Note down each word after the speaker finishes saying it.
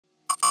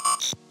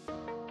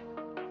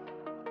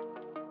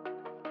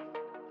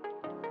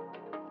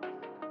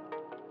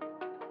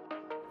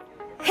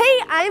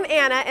I'm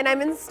Anna and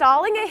I'm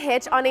installing a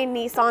hitch on a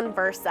Nissan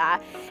Versa.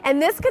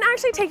 And this can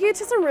actually take you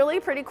to some really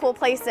pretty cool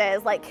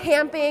places like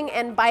camping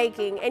and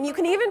biking. And you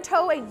can even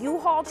tow a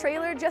U-Haul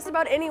trailer just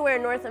about anywhere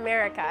in North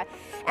America.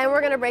 And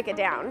we're gonna break it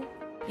down.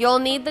 You'll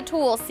need the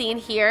tools seen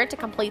here to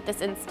complete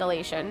this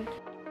installation.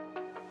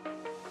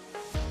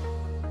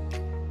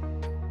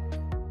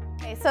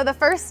 So the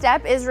first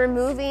step is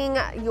removing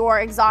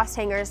your exhaust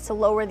hangers to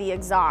lower the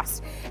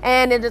exhaust.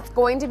 And it is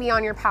going to be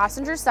on your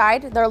passenger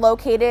side. They're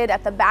located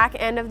at the back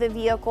end of the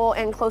vehicle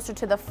and closer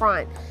to the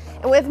front.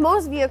 And with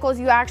most vehicles,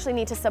 you actually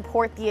need to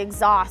support the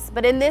exhaust.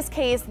 But in this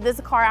case,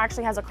 this car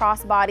actually has a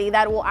crossbody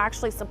that will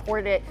actually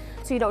support it,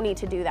 so you don't need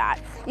to do that.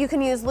 You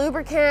can use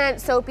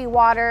lubricant, soapy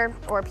water,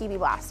 or a PB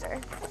blaster.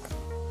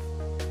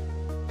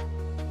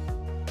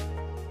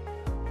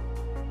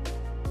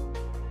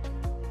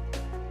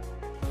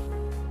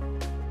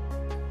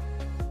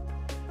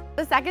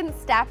 The second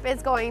step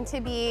is going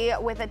to be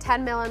with a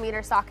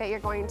 10mm socket. You're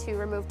going to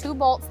remove 2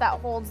 bolts that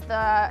holds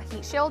the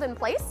heat shield in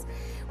place.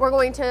 We're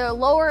going to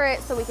lower it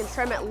so we can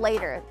trim it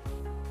later.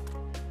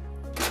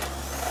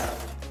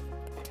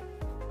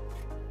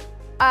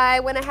 I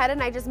went ahead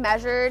and I just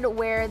measured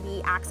where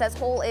the access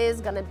hole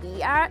is gonna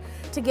be at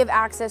to give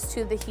access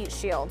to the heat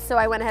shield. So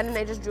I went ahead and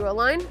I just drew a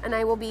line, and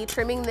I will be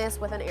trimming this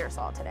with an air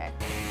saw today.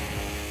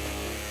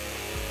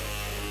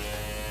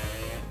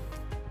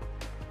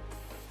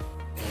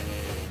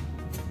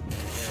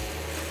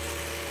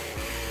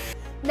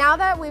 Now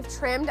that we've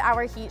trimmed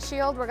our heat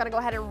shield, we're gonna go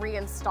ahead and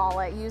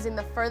reinstall it using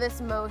the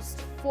furthest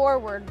most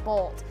forward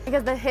bolt,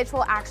 because the hitch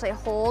will actually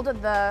hold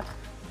the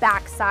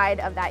back side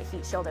of that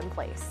heat shield in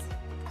place.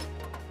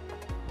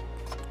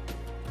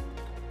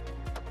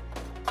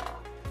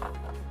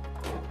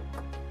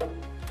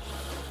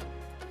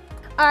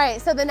 All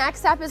right, so the next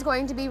step is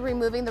going to be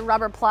removing the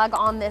rubber plug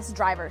on this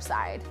driver's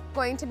side.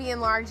 Going to be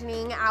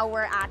enlarging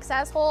our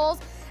access holes.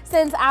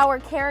 Since our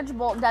carriage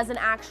bolt doesn't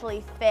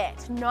actually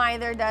fit,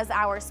 neither does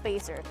our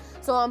spacer.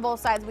 So on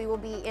both sides, we will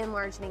be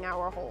enlarging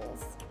our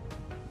holes.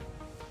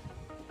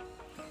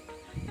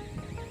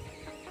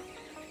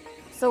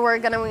 So we're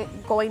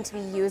going to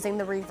be using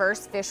the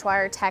reverse fish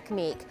wire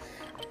technique.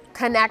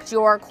 Connect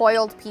your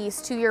coiled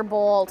piece to your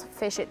bolt,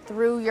 fish it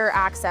through your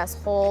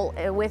access hole,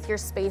 and with your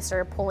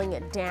spacer, pulling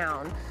it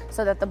down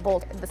so that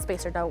the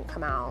spacer don't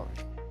come out.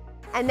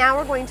 And now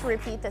we're going to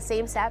repeat the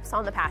same steps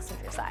on the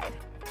passenger side.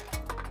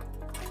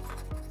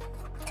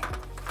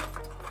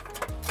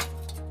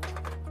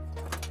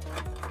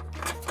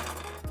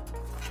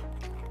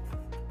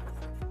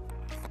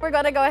 We're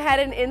gonna go ahead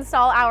and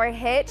install our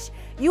hitch.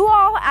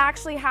 U-Haul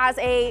actually has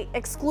a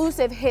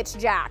exclusive hitch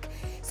jack,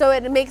 so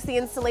it makes the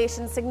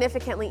installation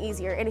significantly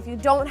easier. And if you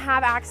don't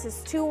have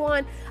access to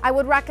one, I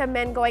would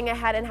recommend going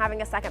ahead and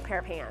having a second pair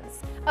of hands.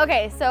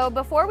 Okay, so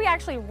before we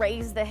actually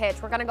raise the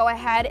hitch, we're gonna go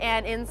ahead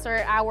and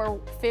insert our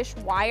fish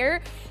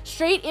wire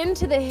straight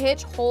into the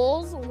hitch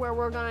holes where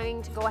we're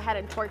going to go ahead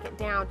and torque it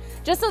down,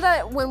 just so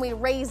that when we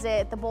raise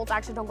it, the bolts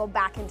actually don't go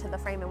back into the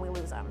frame and we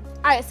lose them.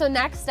 All right, so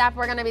next step,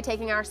 we're gonna be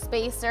taking our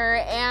spacer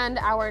and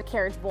our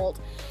carriage bolt,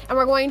 and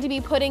we're going to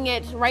be putting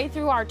it right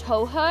through our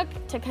tow hook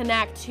to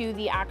connect to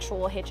the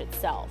actual hitch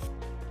itself.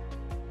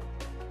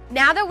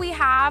 Now that we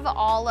have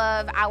all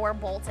of our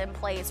bolts in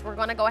place, we're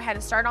gonna go ahead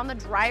and start on the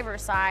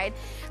driver's side,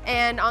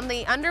 and on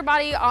the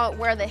underbody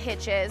where the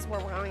hitch is, where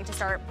we're going to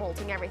start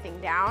bolting everything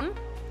down.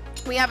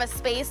 We have a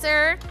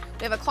spacer,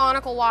 we have a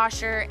conical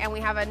washer, and we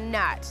have a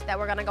nut that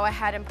we're gonna go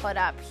ahead and put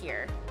up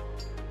here.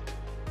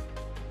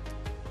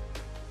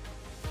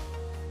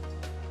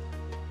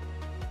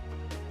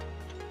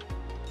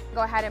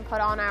 Go ahead and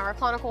put on our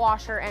conical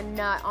washer and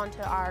nut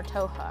onto our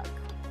tow hook.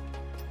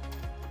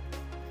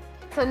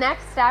 So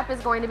next step is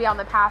going to be on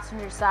the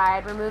passenger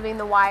side, removing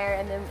the wire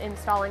and then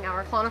installing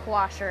our conical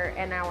washer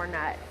and our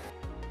nut.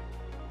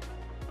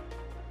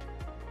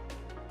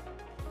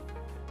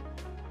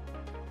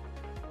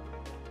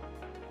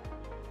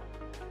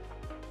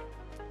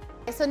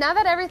 So now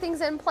that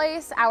everything's in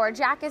place, our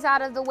jack is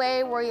out of the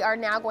way, we are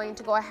now going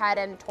to go ahead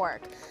and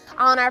torque.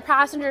 On our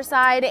passenger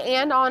side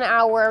and on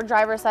our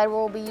driver's side,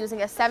 we'll be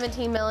using a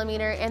 17mm,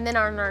 and then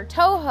on our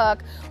tow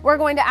hook, we're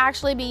going to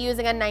actually be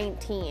using a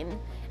 19.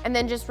 And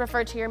then just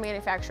refer to your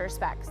manufacturer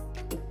specs.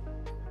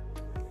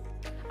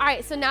 All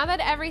right, so now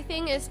that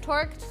everything is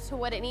torqued to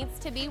what it needs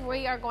to be,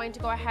 we are going to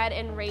go ahead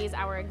and raise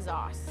our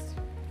exhaust.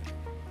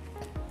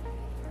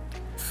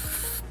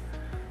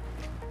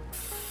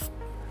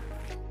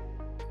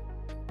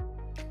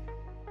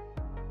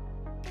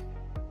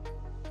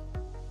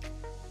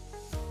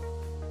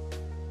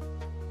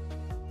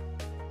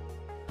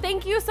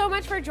 Thank you so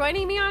much for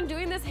joining me on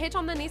doing this hitch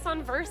on the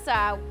Nissan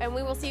Versa, and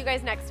we will see you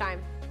guys next time.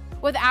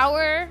 With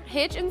our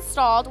hitch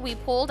installed, we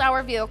pulled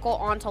our vehicle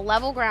onto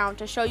level ground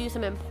to show you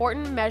some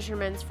important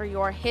measurements for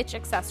your hitch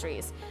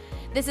accessories.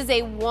 This is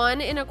a 1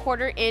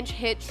 1/4 inch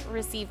hitch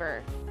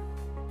receiver.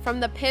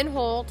 From the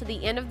pinhole to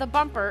the end of the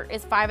bumper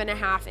is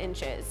 5.5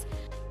 inches.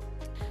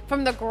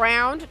 From the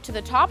ground to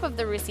the top of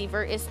the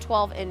receiver is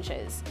 12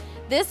 inches.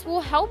 This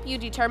will help you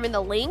determine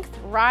the length,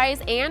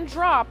 rise, and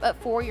drop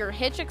for your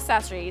hitch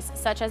accessories,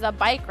 such as a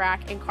bike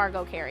rack and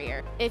cargo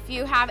carrier. If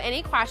you have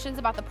any questions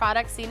about the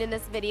products seen in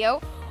this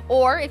video,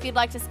 or if you'd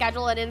like to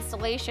schedule an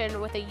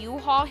installation with a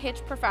U-Haul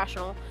Hitch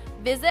professional,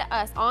 visit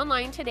us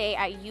online today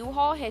at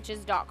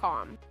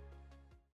uhaulhitches.com.